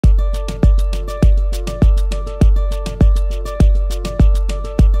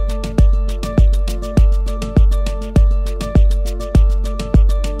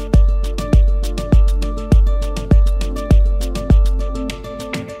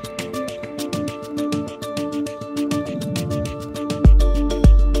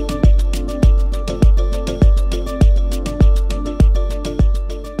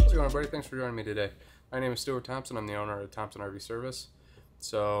name is Stuart Thompson. I'm the owner of Thompson RV Service.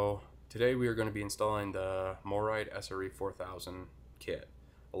 So today we are going to be installing the Morryde SRE4000 kit.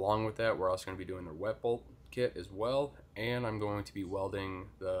 Along with that, we're also going to be doing the wet bolt kit as well, and I'm going to be welding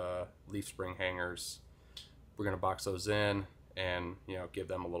the leaf spring hangers. We're going to box those in and give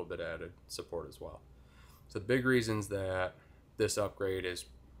them a little bit added support as well. So the big reasons that this upgrade is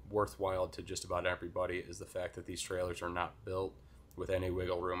worthwhile to just about everybody is the fact that these trailers are not built with any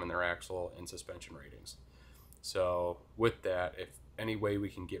wiggle room in their axle and suspension ratings. So with that, if any way we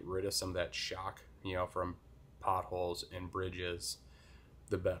can get rid of some of that shock, from potholes and bridges,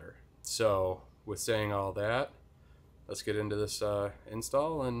 the better. So with saying all that, let's get into this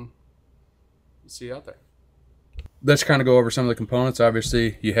install and see you out there. Let's kind of go over some of the components.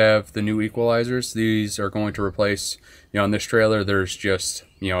 Obviously, you have the new equalizers. These are going to replace, on this trailer, there's just,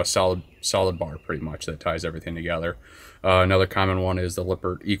 a solid bar pretty much that ties everything together. Another common one is the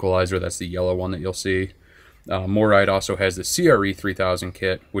Lippert equalizer. That's the yellow one that you'll see. Morryde also has the SRE4000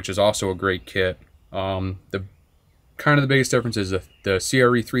 kit, which is also a great kit. The biggest difference is the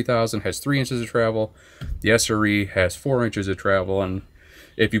SRE3000 has 3 inches of travel. The SRE has 4 inches of travel, and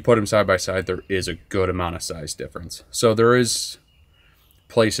if you put them side by side, there is a good amount of size difference. So there is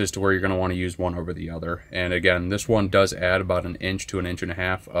places to where you're going to want to use one over the other. And again, this one does add about 1 inch to 1.5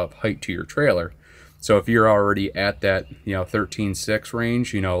 inches of height to your trailer. So if you're already at that 13.6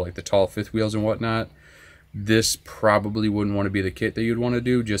 range, like the tall fifth wheels and whatnot, this probably wouldn't want to be the kit that you'd want to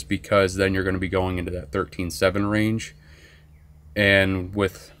do, just because then you're going to be going into that 13.7 range. And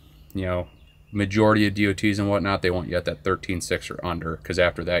with majority of DOTs and whatnot, they want you at that 13.6 or under, because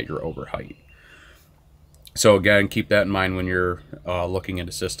after that you're over height. So again, keep that in mind when you're looking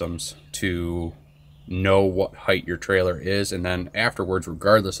into systems, to know what height your trailer is, and then afterwards,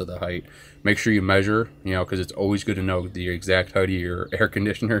 regardless of the height, make sure you measure, because it's always good to know the exact height of your air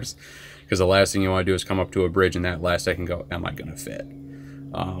conditioners, because the last thing you want to do is come up to a bridge and that last second go, am I going to fit?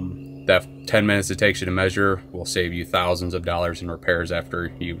 That 10 minutes it takes you to measure will save you thousands of dollars in repairs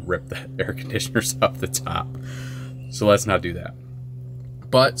after you rip the air conditioners off the top. So let's not do that.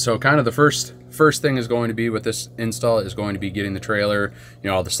 But so kind of the first thing is going to be with this install is going to be getting the trailer,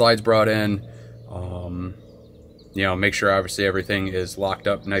 all the slides brought in. Make sure obviously everything is locked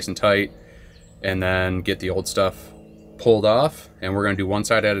up nice and tight, and then get the old stuff pulled off. And we're going to do one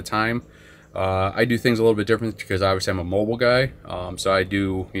side at a time. I do things a little bit different because obviously I'm a mobile guy. So I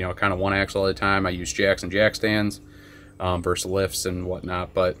do, kind of one axle at a time. I use jacks and jack stands versus lifts and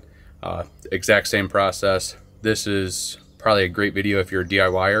whatnot, but exact same process. This is probably a great video if you're a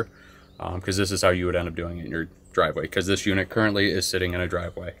DIYer, because this is how you would end up doing it in your driveway, because this unit currently is sitting in a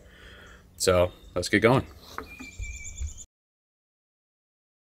driveway. So let's get going.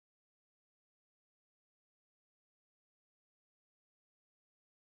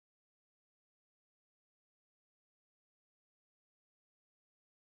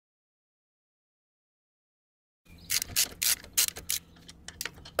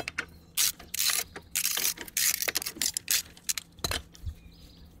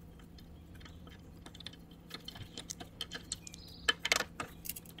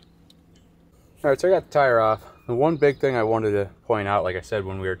 Alright, so I got the tire off. The one big thing I wanted to point out, like I said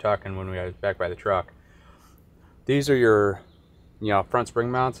when we were talking when we were back by the truck, these are your front spring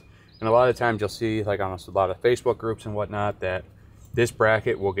mounts, and a lot of times you'll see, like on a lot of Facebook groups and whatnot, that this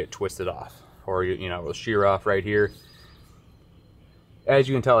bracket will get twisted off, or it will shear off right here. As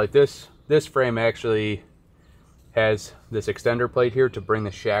you can tell, like this frame actually has this extender plate here to bring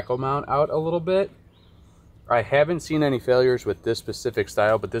the shackle mount out a little bit. I haven't seen any failures with this specific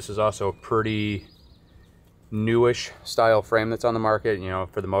style, but this is also a pretty newish style frame that's on the market.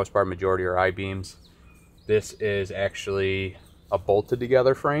 For the most part, majority are I-beams. This is actually a bolted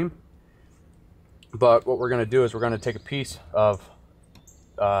together frame. But what we're going to do is we're going to take a piece of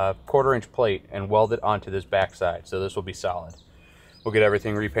 1/4 inch plate and weld it onto this back side. So this will be solid. We'll get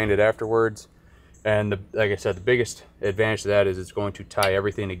everything repainted afterwards. And like I said, the biggest advantage to that is it's going to tie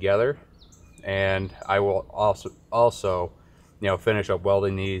everything together. And I will also finish up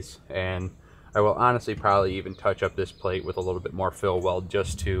welding these, and I will honestly probably even touch up this plate with a little bit more fill weld,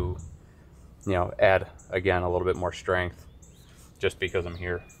 just to add again a little bit more strength, just because I'm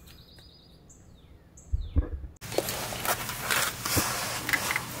here.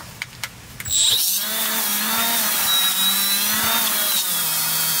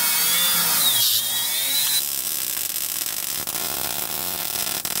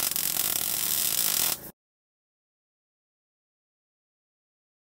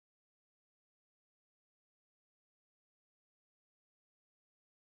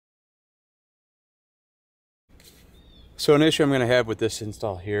 So an issue I'm going to have with this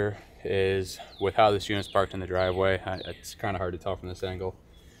install here is, with how this unit's parked in the driveway, it's kind of hard to tell from this angle,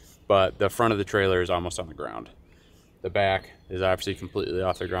 but the front of the trailer is almost on the ground. The back is obviously completely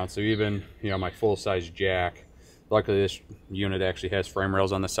off the ground. So even, you know, my full-size jack, luckily this unit actually has frame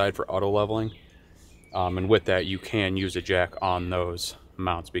rails on the side for auto leveling. And with that, you can use a jack on those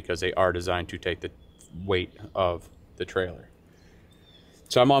mounts because they are designed to take the weight of the trailer.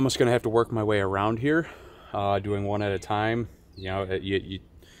 So I'm almost gonna have to work my way around here, doing one at a time. You know,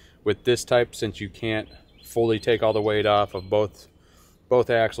 with this type, since you can't fully take all the weight off of both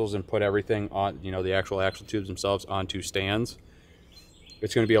axles and put everything on, you know, the actual axle tubes themselves onto stands,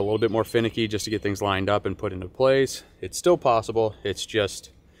 it's going to be a little bit more finicky just to get things lined up and put into place. It's still possible, it's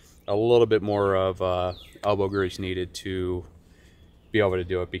just a little bit more of elbow grease needed to be able to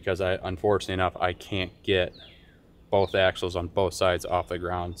do it, because unfortunately enough, I can't get both axles on both sides off the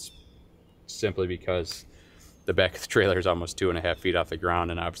ground, simply because the back of the trailer is almost 2.5 feet off the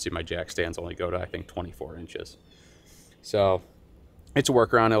ground, and obviously my jack stands only go to, I think, 24 inches. So it's a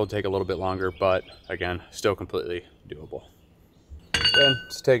workaround. It'll take a little bit longer, but again, still completely doable. Then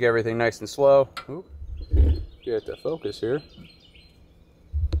just take everything nice and slow. Ooh, get the focus here.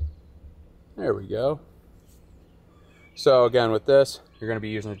 There we go. So again, with this, you're going to be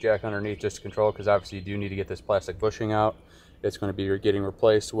using the jack underneath just to control, because obviously you do need to get this plastic bushing out. It's going to be getting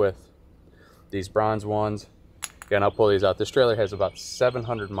replaced with these bronze ones. Again, I'll pull these out. This trailer has about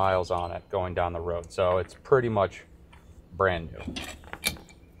 700 miles on it going down the road, so it's pretty much brand new.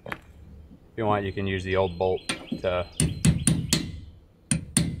 If you want, you can use the old bolt to,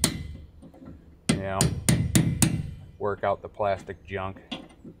 you know, work out the plastic junk.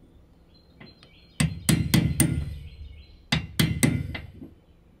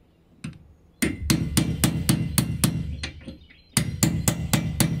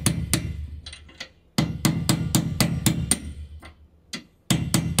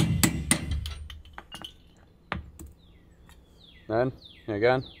 Then,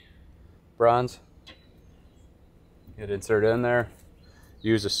 again, bronze, get inserted in there.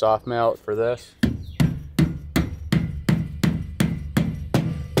 Use a soft mallet for this.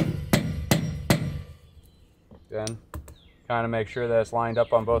 Again, kind of make sure that it's lined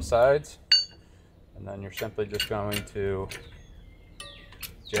up on both sides. And then you're simply just going to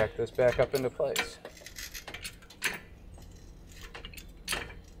jack this back up into place.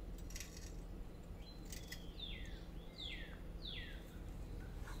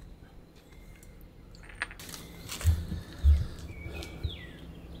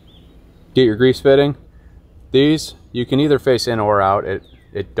 Get your grease fitting. These, you can either face in or out.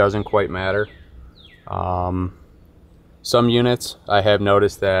 It doesn't quite matter. Some units, I have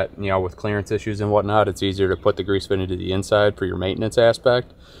noticed that, you know, with clearance issues and whatnot, it's easier to put the grease fitting to the inside for your maintenance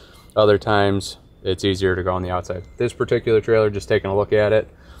aspect. Other times, it's easier to go on the outside. This particular trailer, just taking a look at it,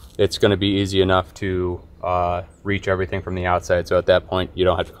 it's going to be easy enough to reach everything from the outside. So at that point, you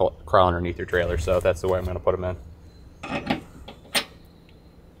don't have to crawl underneath your trailer. So that's the way I'm going to put them in.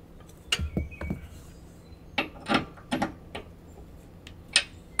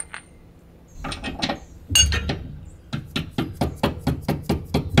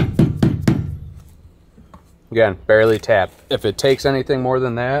 Again, barely tap. If it takes anything more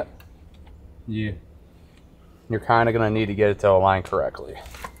than that, you're kind of going to need to get it to align correctly.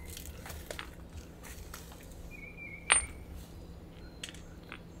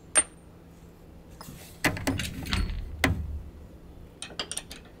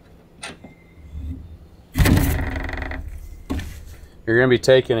 You're going to be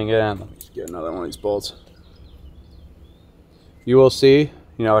taking, again, let me just get another one of these bolts. You will see,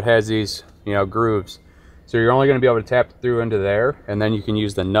 you know, it has these, you know, grooves. So you're only going to be able to tap through into there, and then you can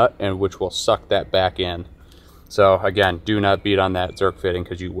use the nut, and which will suck that back in. So again, do not beat on that zerk fitting,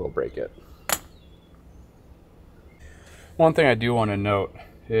 because you will break it. One thing I do want to note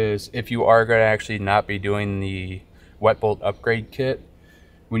is, if you are going to actually not be doing the wet bolt upgrade kit,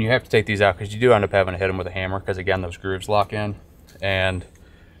 when you have to take these out, because you do end up having to hit them with a hammer, because again, those grooves lock in, and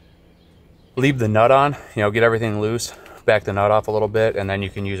leave the nut on, you know, get everything loose, back the nut off a little bit, and then you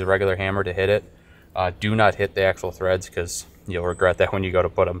can use a regular hammer to hit it. Do not hit the actual threads, because you'll regret that when you go to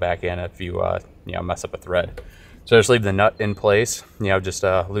put them back in if you you know, mess up a thread. So just leave the nut in place, you know, just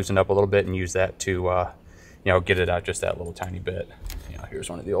loosen it up a little bit and use that to you know, get it out just that little tiny bit. You know, here's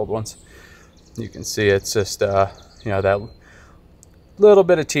one of the old ones. You can see it's just you know, that little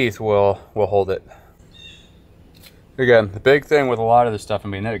bit of teeth will hold it. Again, the big thing with a lot of this stuff, I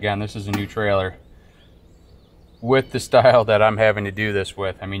mean, again, this is a new trailer. With the style that I'm having to do this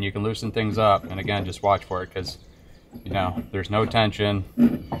with, I mean, you can loosen things up, and again, just watch for it, because, you know, there's no tension,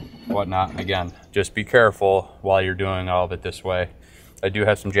 whatnot. Again, just be careful while you're doing all of it this way. I do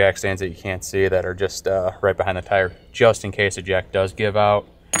have some jack stands that you can't see that are just right behind the tire, just in case a jack does give out.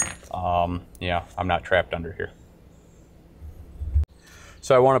 Yeah, I'm not trapped under here.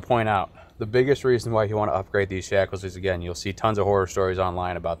 So I want to point out, the biggest reason why you want to upgrade these shackles is, again, you'll see tons of horror stories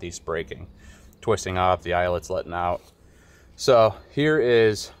online about these breaking, twisting off, the eyelets letting out. So here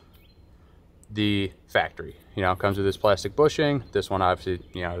is the factory. You know, it comes with this plastic bushing. This one obviously,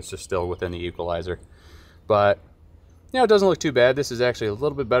 you know, it's just still within the equalizer. But, you know, it doesn't look too bad. This is actually a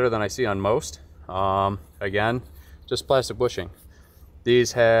little bit better than I see on most. Again, just plastic bushing.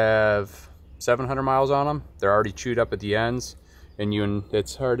 These have 700 miles on them. They're already chewed up at the ends. And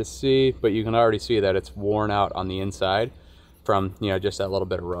it's hard to see, but you can already see that it's worn out on the inside from, you know, just that little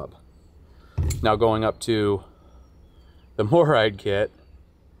bit of rub. Now going up to the Morryde kit,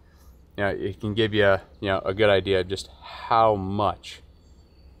 you know, it can give you, you know, a good idea of just how much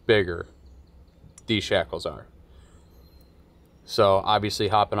bigger these shackles are. So obviously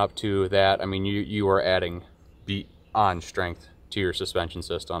hopping up to that, I mean, you are adding beyond strength to your suspension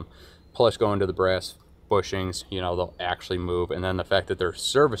system, plus going to the brass bushings, you know, they'll actually move. And then the fact that they're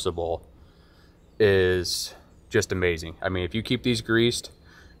serviceable is just amazing. I mean, if you keep these greased,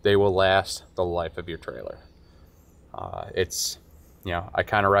 they will last the life of your trailer. It's, you know, I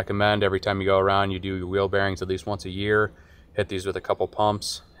kind of recommend every time you go around, you do your wheel bearings at least once a year, hit these with a couple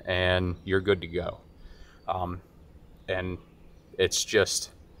pumps, and you're good to go. And it's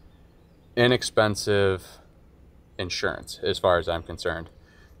just inexpensive insurance as far as I'm concerned,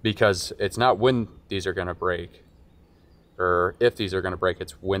 because it's not when these are going to break or if these are going to break,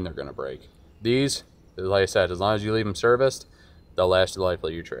 it's when they're going to break. These, like I said, as long as you leave them serviced, they'll last the life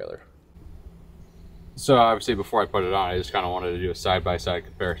of your trailer. So obviously before I put it on, I just kind of wanted to do a side-by-side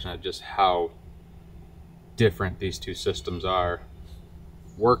comparison of just how different these two systems are.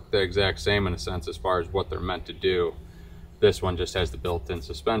 Work the exact same in a sense as far as what they're meant to do. This one just has the built-in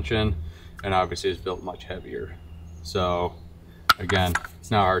suspension and obviously is built much heavier. So again,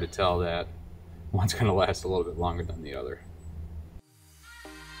 it's not hard to tell that one's going to last a little bit longer than the other.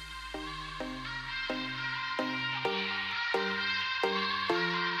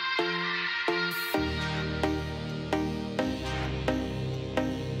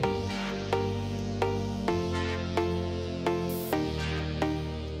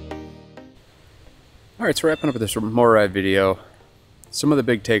 Alright, so wrapping up with this Morryde video, some of the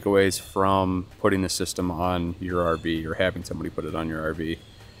big takeaways from putting the system on your RV or having somebody put it on your RV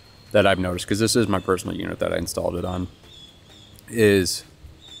that I've noticed, because this is my personal unit that I installed it on, is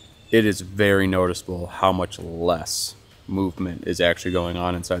it is very noticeable how much less movement is actually going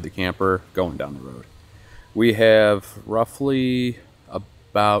on inside the camper going down the road. We have roughly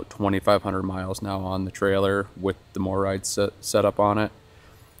about 2,500 miles now on the trailer with the Morryde set up on it,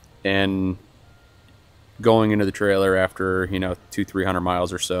 and going into the trailer after, you know, 200-300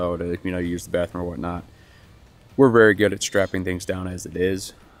 miles or so to, you know, use the bathroom or whatnot, we're very good at strapping things down as it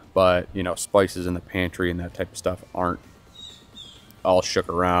is. But, you know, spices in the pantry and that type of stuff aren't all shook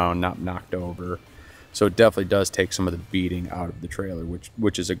around, not knocked over. So it definitely does take some of the beating out of the trailer,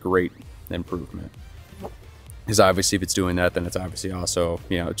 which is a great improvement. Because obviously if it's doing that, then it's obviously also,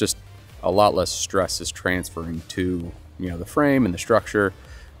 you know, just a lot less stress is transferring to, you know, the frame and the structure,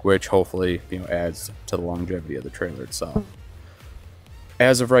 which hopefully, you know, adds to the longevity of the trailer itself.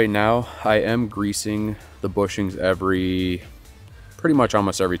 As of right now, I am greasing the bushings pretty much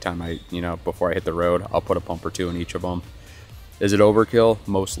almost every time you know, before I hit the road. I'll put a pump or two in each of them. Is it overkill?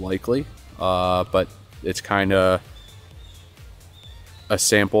 Most likely, but it's kind of a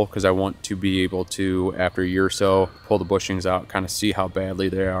sample, because I want to be able to, after a year or so, pull the bushings out, kind of see how badly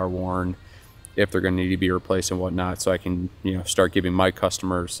they are worn, if they're going to need to be replaced and whatnot, so I can, you know, start giving my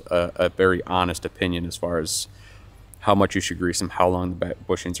customers a very honest opinion as far as how much you should grease them, how long the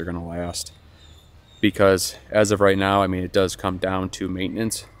bushings are going to last. Because as of right now, I mean, it does come down to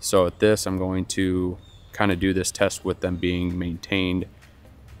maintenance. So at this, I'm going to kind of do this test with them being maintained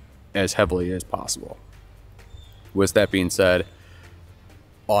as heavily as possible. With that being said,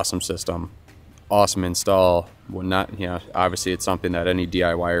 awesome system, awesome install. Would not, you know, obviously it's something that any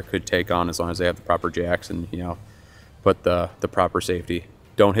DIYer could take on as long as they have the proper jacks and, you know, put the proper safety.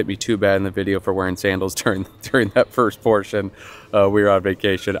 Don't hit me too bad in the video for wearing sandals during that first portion. We were on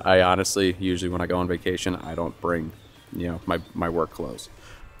vacation. I honestly, usually when I go on vacation, I don't bring, you know, my work clothes.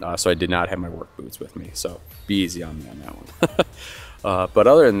 So I did not have my work boots with me. So be easy on me on that one. But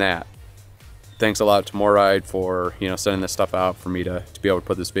other than that, thanks a lot to Morryde for, you know, sending this stuff out for me to be able to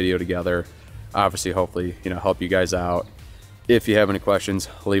put this video together. Obviously, hopefully, you know, help you guys out. If you have any questions,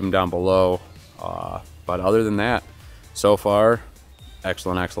 leave them down below. But other than that, so far,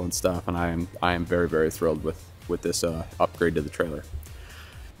 excellent stuff, and I am very, very thrilled with this upgrade to the trailer.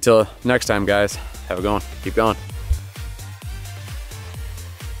 Till next time, guys, have a good one. Keep going.